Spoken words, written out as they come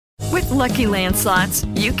Lucky Land Slots,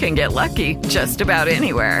 you can get lucky just about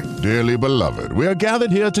anywhere. Dearly beloved, we are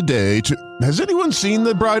gathered here today to... Has anyone seen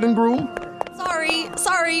the bride and groom?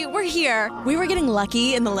 Sorry, we're here. We were getting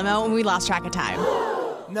lucky in the limo and we lost track of time.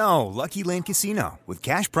 No, Lucky Land Casino, with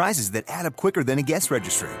cash prizes that add up quicker than a guest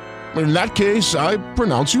registry. In that case, I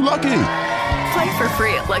pronounce you lucky. Play for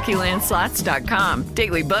free at LuckyLandSlots.com.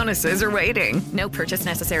 Daily bonuses are waiting. No purchase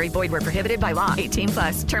necessary. Void where prohibited by law.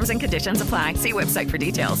 18+. Terms and conditions apply. See website for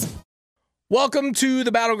details. Welcome to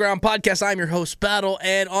the Battleground Podcast. I'm your host, Battle,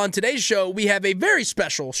 and on today's show, we have a very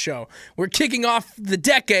special show. We're kicking off the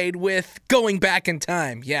decade with Going Back in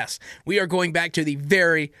Time. Yes, we are going back to the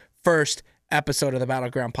very first episode of the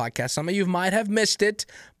Battleground Podcast. Some of you might have missed it,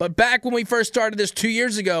 but back when we first started this 2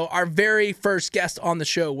 years ago, our very first guest on the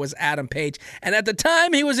show was Adam Page. And at the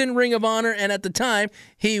time, he was in Ring of Honor, and at the time,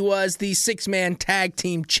 he was the six-man tag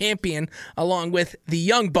team champion along with the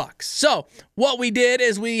Young Bucks. So what we did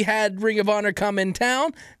is we had Ring of Honor come in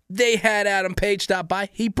town. They had Adam Page stop by.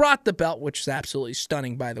 He brought the belt, which is absolutely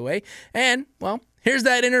stunning, by the way. And, well, here's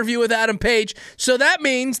that interview with Adam Page. So that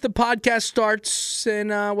means the podcast starts in,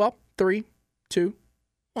 3, 2,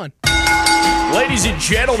 1. Ladies and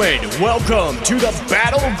gentlemen, welcome to the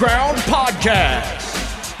Battleground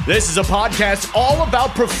Podcast. This is a podcast all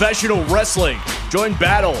about professional wrestling. Join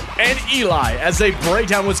Battle and Eli as they break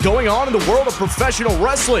down what's going on in the world of professional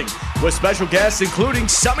wrestling with special guests including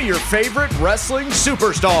some of your favorite wrestling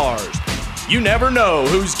superstars. You never know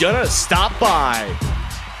who's gonna stop by.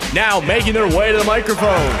 Now making their way to the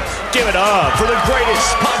microphones, give it up for the greatest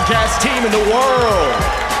podcast team in the world,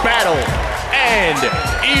 Battle and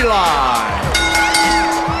Eli.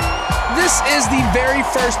 This is the very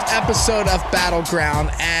first episode of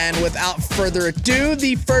Battleground, and without further ado,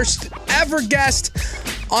 the first ever guest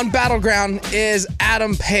on Battleground is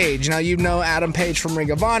Adam Page. Now, you know Adam Page from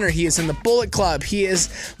Ring of Honor. He is in the Bullet Club. He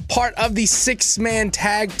is part of the six-man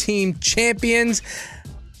tag team champions.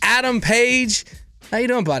 Adam Page, how you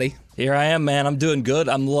doing, buddy? Here I am, man. I'm doing good.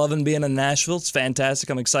 I'm loving being in Nashville. It's fantastic.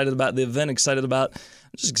 I'm excited about the event,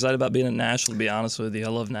 I'm just excited about being in Nashville, to be honest with you. I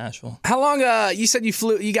love Nashville. How long, you said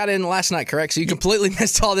you got in last night, correct? So you completely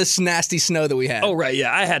missed all this nasty snow that we had. Oh, right,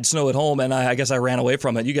 yeah. I had snow at home, and I guess I ran away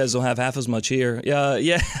from it. You guys don't have half as much here.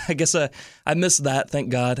 Yeah. I guess I missed that, thank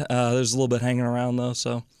God. There's a little bit hanging around, though,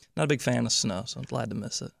 so not a big fan of snow, so I'm glad to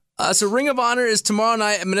miss it. So Ring of Honor is tomorrow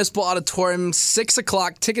night at Municipal Auditorium, 6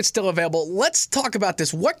 o'clock. Tickets still available. Let's talk about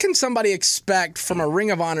this. What can somebody expect from a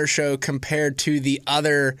Ring of Honor show compared to the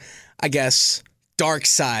other, I guess, dark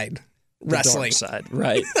side wrestling? The dark side,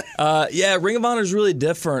 right. Yeah, Ring of Honor is really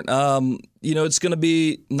different. It's going to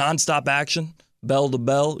be nonstop action, bell to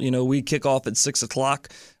bell. We kick off at 6 o'clock.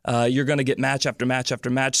 You're going to get match after match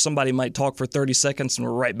after match. Somebody might talk for 30 seconds, and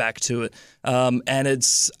we're right back to it. And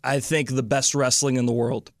it's, I think, the best wrestling in the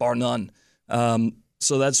world, bar none.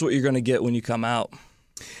 So that's what you're going to get when you come out.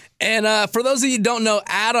 And for those of you who don't know,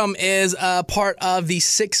 Adam is part of the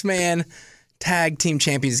six-man tag team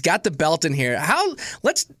champions. He's got the belt in here.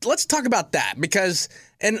 Let's talk about that, because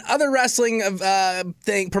in other wrestling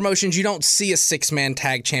promotions, you don't see a six-man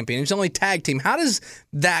tag champion. It's only tag team. How does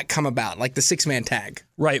that come about, like the six-man tag?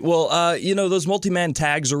 Right. Well, those multi-man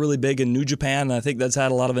tags are really big in New Japan, and I think that's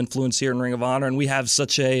had a lot of influence here in Ring of Honor, and we have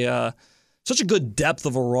such a good depth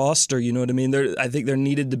of a roster, you know what I mean? I think there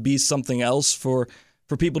needed to be something else for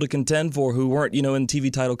people to contend for who weren't, in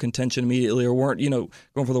TV title contention immediately, or weren't,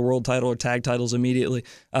 going for the world title or tag titles immediately.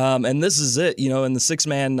 And this is it, and the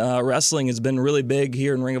six-man wrestling has been really big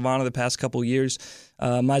here in Ring of Honor the past couple years.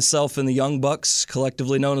 Myself and the Young Bucks,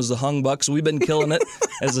 collectively known as the Hung Bucks, we've been killing it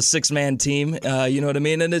as a six-man team, you know what I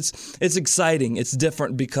mean? And it's exciting. It's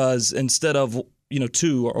different because instead of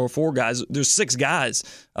 2 or 4 guys, there's 6 guys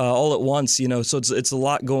all at once, so it's a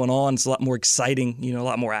lot going on. It's a lot more exciting, a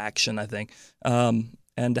lot more action, I think.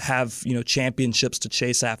 And to have, championships to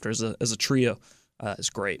chase after as a trio is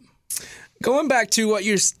great. Going back to what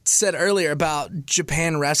you said earlier about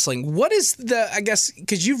Japan wrestling, what is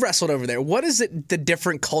because you've wrestled over there, what is the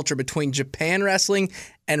different culture between Japan wrestling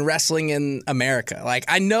and wrestling in America? Like,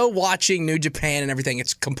 I know watching New Japan and everything,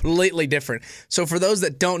 it's completely different. So for those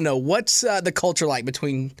that don't know, what's the culture like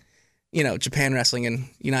between, Japan wrestling and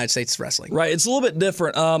United States wrestling? Right, it's a little bit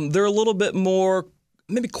different. They're a little bit more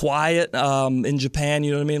maybe quiet in Japan,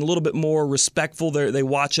 you know what I mean? A little bit more respectful. They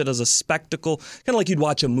watch it as a spectacle, kind of like you'd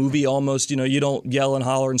watch a movie almost. You don't yell and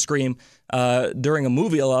holler and scream during a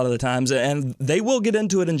movie a lot of the times. And they will get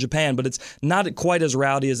into it in Japan, but it's not quite as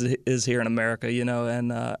rowdy as it is here in America,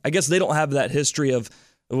 And I guess they don't have that history of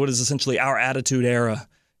what is essentially our Attitude Era.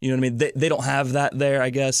 You know what I mean? They don't have that there, I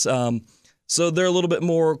guess. So they're a little bit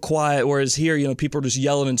more quiet, whereas here, people are just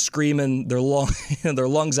yelling and screaming their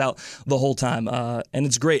lungs out the whole time, and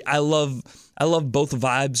it's great. I love both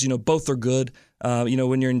vibes. Both are good.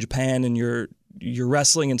 When you're in Japan and you're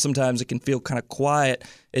wrestling, and sometimes it can feel kind of quiet.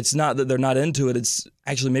 It's not that they're not into it. It's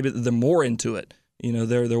actually maybe that they're more into it.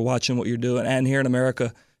 They're watching what you're doing. And here in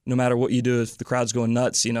America, no matter what you do, if the crowd's going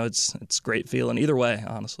nuts, it's a great feeling either way,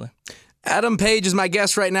 honestly. Adam Page is my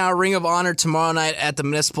guest right now. Ring of Honor tomorrow night at the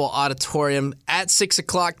Municipal Auditorium at 6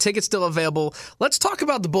 o'clock. Tickets still available. Let's talk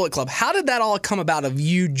about the Bullet Club. How did that all come about of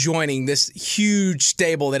you joining this huge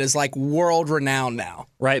stable that is like world renowned now?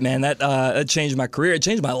 Right, man. That changed my career. It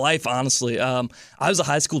changed my life, honestly. I was a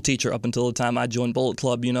high school teacher up until the time I joined Bullet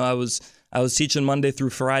Club. I was teaching Monday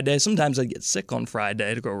through Friday. Sometimes I'd get sick on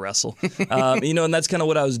Friday to go wrestle. And that's kind of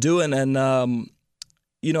what I was doing. And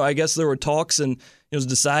I guess there were talks, and it was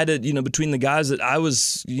decided, between the guys that I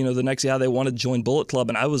was, the next guy they wanted to join Bullet Club,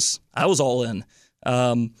 and I was all in.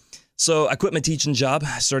 So I quit my teaching job.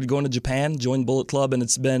 I started going to Japan, joined Bullet Club, and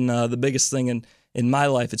it's been the biggest thing in my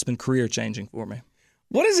life. It's been career changing for me.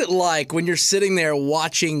 What is it like when you're sitting there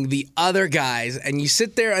watching the other guys, and you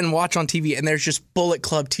sit there and watch on TV, and there's just Bullet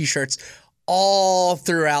Club T-shirts all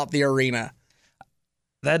throughout the arena?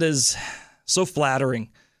 That is so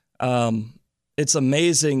flattering. It's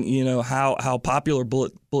amazing, how popular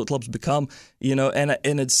Bullet Club's become,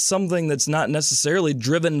 and it's something that's not necessarily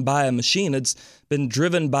driven by a machine. It's been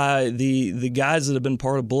driven by the guys that have been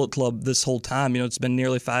part of Bullet Club this whole time. It's been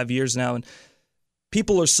nearly 5 years now, and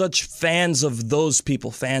people are such fans of those people,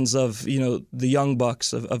 fans of, the Young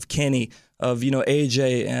Bucks, of Kenny, of,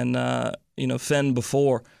 AJ and, Finn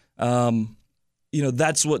before.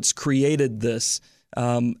 That's what's created this.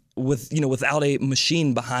 Without a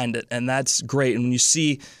machine behind it, and that's great. And when you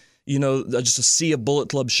see, just a sea of Bullet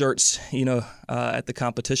Club shirts, at the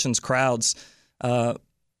competition's crowds, that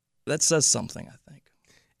says something, I think.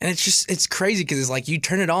 And it's crazy because it's like you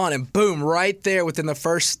turn it on and boom, right there within the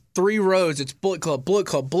first 3 rows, it's Bullet Club, Bullet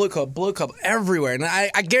Club, Bullet Club, Bullet Club everywhere. And I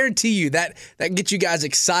guarantee you that gets you guys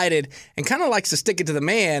excited and kind of likes to stick it to the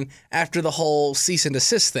man after the whole cease and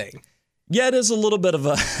desist thing. Yeah, it is a little bit of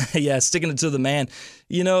a sticking it to the man,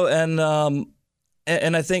 and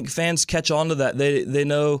I think fans catch on to that. They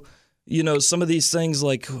know, some of these things,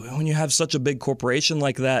 like when you have such a big corporation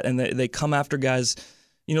like that, and they come after guys,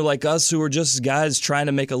 like us who are just guys trying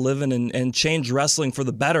to make a living and change wrestling for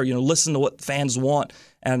the better. Listen to what fans want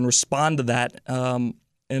and respond to that.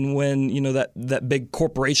 And when that big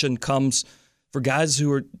corporation comes for guys who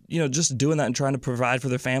are just doing that and trying to provide for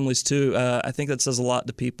their families too, I think that says a lot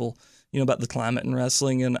to people. About the climate in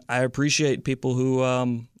wrestling, and I appreciate people who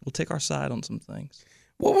will take our side on some things.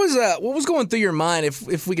 What was going through your mind,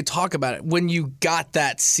 if we could talk about it, when you got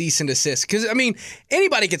that cease and desist? Because,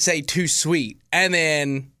 anybody could say too sweet, and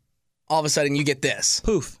then all of a sudden you get this.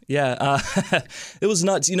 Poof. Yeah. It was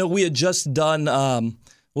nuts. We had just done,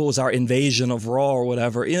 what was our invasion of Raw or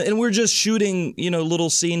whatever, and we're just shooting, little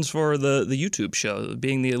scenes for the YouTube show,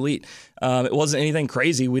 Being the Elite. It wasn't anything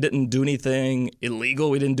crazy. We didn't do anything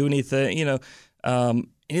illegal. We didn't do anything,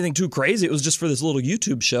 anything too crazy. It was just for this little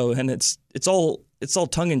YouTube show, and it's all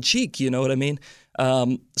tongue in cheek. You know what I mean?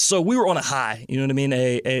 So we were on a high. You know what I mean?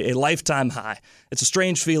 A lifetime high. It's a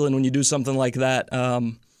strange feeling when you do something like that,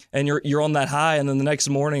 and you're on that high, and then the next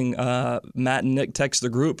morning, Matt and Nick text the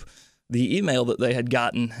group the email that they had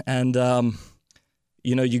gotten, and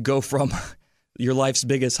you go from your life's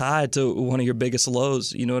biggest high to one of your biggest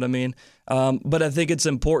lows. You know what I mean? But I think it's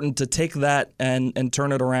important to take that and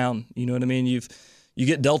turn it around. You know what I mean? You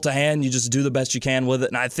get dealt a hand, you just do the best you can with it,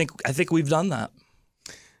 and I think we've done that.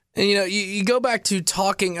 And you go back to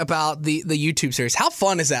talking about the YouTube series. How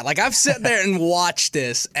fun is that? Like, I've sat there and watched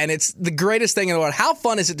this, and it's the greatest thing in the world. How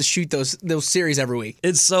fun is it to shoot those series every week?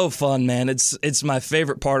 It's so fun, man. It's my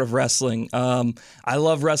favorite part of wrestling. I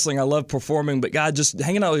love wrestling. I love performing, but God, just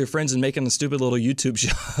hanging out with your friends and making a stupid little YouTube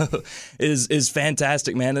show is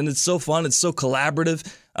fantastic, man. And it's so fun. It's so collaborative.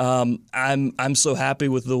 I'm so happy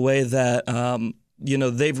with the way that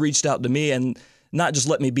they've reached out to me and not just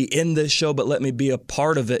let me be in this show, but let me be a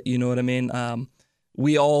part of it. You know what I mean?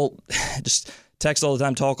 We all just text all the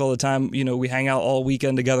time, talk all the time. We hang out all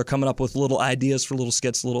weekend together, coming up with little ideas for little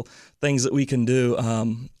skits, little things that we can do.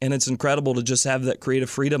 And it's incredible to just have that creative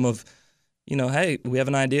freedom of, hey, we have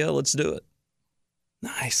an idea, let's do it.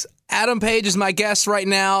 Nice. Adam Page is my guest right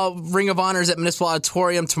now. Ring of Honor is at Municipal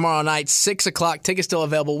Auditorium tomorrow night, 6 o'clock. Tickets still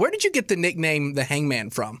available. Where did you get the nickname The Hangman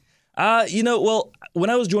from? Well, when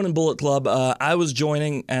I was joining Bullet Club, I was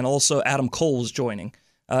joining, and also Adam Cole was joining.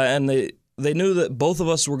 And they knew that both of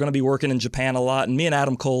us were going to be working in Japan a lot. And me and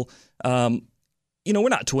Adam Cole, we're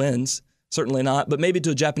not twins. Certainly not. But maybe to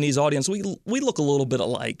a Japanese audience, we look a little bit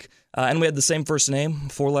alike. And we had the same first name,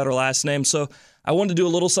 4-letter last name. So I wanted to do a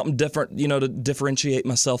little something different, to differentiate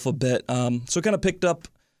myself a bit. So I kind of picked up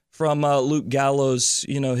from Luke Gallows,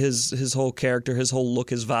 his whole character, his whole look,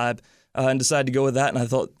 his vibe, and decided to go with that. And I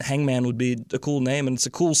thought Hangman would be a cool name, and it's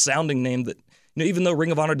a cool sounding name that, even though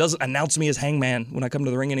Ring of Honor doesn't announce me as Hangman when I come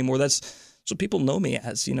to the ring anymore, that's what people know me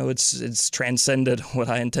as. It's transcended what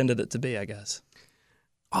I intended it to be, I guess.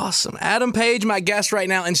 Awesome. Adam Page, my guest right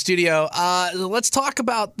now in studio. Let's talk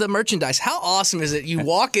about the merchandise. How awesome is it? You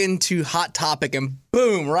walk into Hot Topic and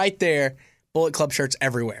boom, right there, Bullet Club shirts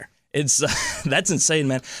everywhere. It's that's insane,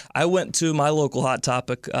 man. I went to my local Hot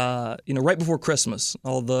Topic, right before Christmas,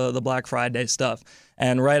 all the Black Friday stuff,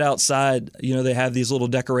 and right outside, they have these little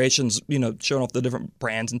decorations, showing off the different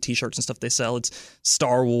brands and T-shirts and stuff they sell. It's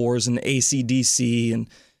Star Wars and AC/DC and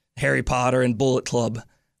Harry Potter and Bullet Club,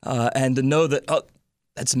 and to know that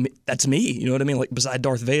that's me. You know what I mean? Like beside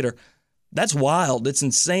Darth Vader, that's wild. It's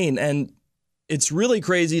insane, and it's really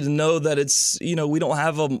crazy to know that it's, we don't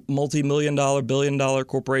have a multi-million-dollar, billion-dollar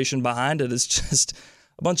corporation behind it. It's just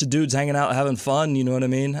a bunch of dudes hanging out, having fun, you know what I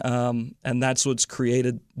mean? And that's what's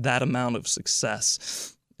created that amount of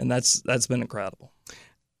success. And that's been incredible.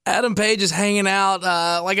 Adam Page is hanging out,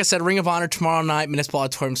 like I said, Ring of Honor tomorrow night, Municipal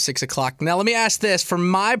Auditorium, 6 o'clock. Now, let me ask this. For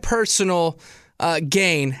my personal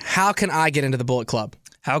gain, how can I get into the Bullet Club?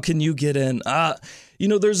 How can you get in?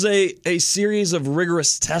 There's a series of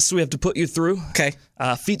rigorous tests we have to put you through. Okay.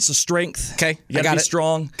 Feats of strength. Okay. You got to be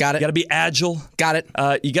strong. Got it. You got to be agile. Got it.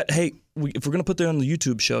 If we're going to put that on the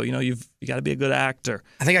YouTube show, you got to be a good actor.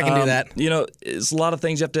 I think I can do that. It's a lot of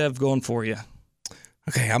things you have to have going for you.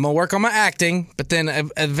 Okay, I'm going to work on my acting, but then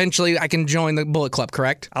eventually I can join the Bullet Club,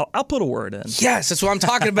 correct? I'll put a word in. Yes, that's what I'm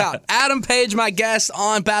talking about. Adam Page, my guest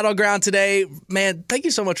on Battleground today. Man, thank you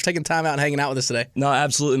so much for taking time out and hanging out with us today. No,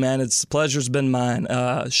 absolutely, man. The pleasure's been mine.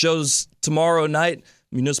 Shows tomorrow night,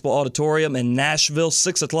 Municipal Auditorium in Nashville,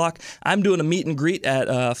 6 o'clock. I'm doing a meet and greet at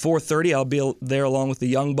 4:30. I'll be there along with the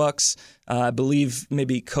Young Bucks. I believe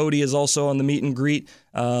maybe Cody is also on the meet and greet.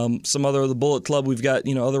 Some other of the Bullet Club. We've got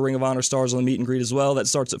other Ring of Honor stars on the meet and greet as well. That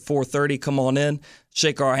starts at 4:30. Come on in,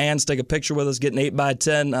 shake our hands, take a picture with us, get an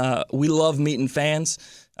 8x10. We love meeting fans,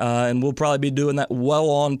 and we'll probably be doing that well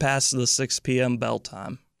on past the 6 p.m. bell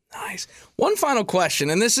time. Nice. One final question,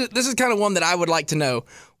 and this is kind of one that I would like to know.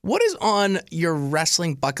 What is on your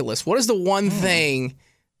wrestling bucket list? What is the one thing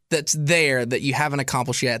that's there that you haven't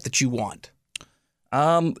accomplished yet that you want?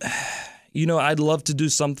 I'd love to do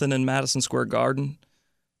something in Madison Square Garden,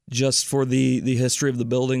 just for the history of the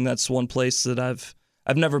building. That's one place that I've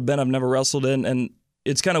never been. I've never wrestled in, and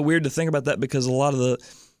it's kind of weird to think about that because a lot of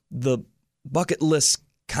the bucket list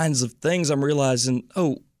kinds of things I'm realizing.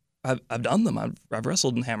 I've done them. I've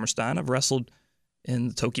wrestled in Hammerstein. I've wrestled in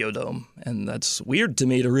the Tokyo Dome, and that's weird to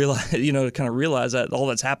me to realize. To kind of realize that all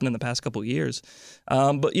that's happened in the past couple of years.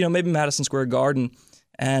 But maybe Madison Square Garden,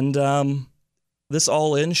 and this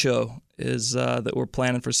All In show is that we're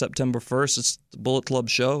planning for September 1st. It's the Bullet Club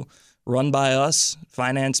show, run by us,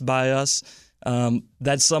 financed by us.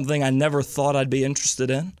 That's something I never thought I'd be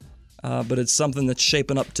interested in, but it's something that's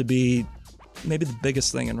shaping up to be maybe the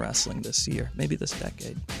biggest thing in wrestling this year, maybe this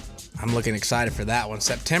decade. I'm looking excited for that one.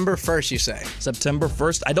 September 1st, you say? September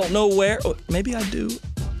 1st. I don't know where. Maybe I do.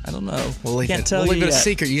 I don't know. We'll leave Can't tell you We'll leave it yet. a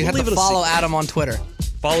secret. You have to follow Adam on Twitter.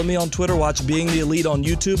 Follow me on Twitter. Watch Being the Elite on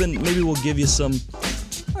YouTube, and maybe we'll give you some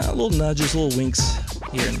little nudges, little winks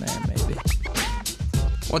here and there, maybe.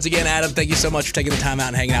 Once again, Adam, thank you so much for taking the time out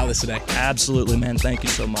and hanging out with us today. Absolutely, man. Thank you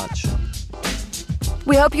so much.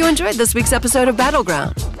 We hope you enjoyed this week's episode of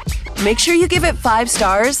Battleground. Make sure you give it 5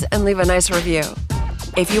 stars and leave a nice review.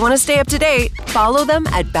 If you want to stay up to date, follow them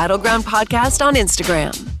at Battleground Podcast on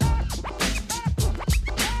Instagram.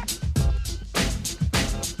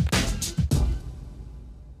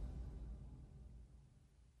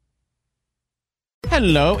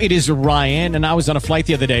 Hello, it is Ryan, and I was on a flight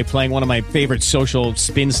the other day playing one of my favorite social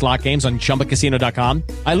spin slot games on ChumbaCasino.com.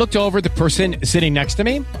 I looked over at the person sitting next to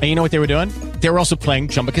me, and you know what they were doing? They were also playing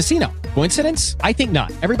Chumba Casino. Coincidence? I think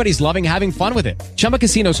not. Everybody's loving having fun with it. Chumba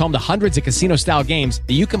Casino is home to hundreds of casino-style games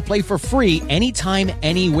that you can play for free anytime,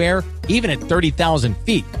 anywhere, even at 30,000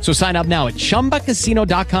 feet. So sign up now at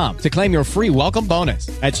ChumbaCasino.com to claim your free welcome bonus.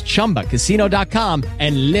 That's ChumbaCasino.com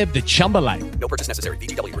and live the Chumba life. No purchase necessary.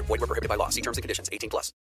 VGW. Void where prohibited by law. See terms and conditions. 18+.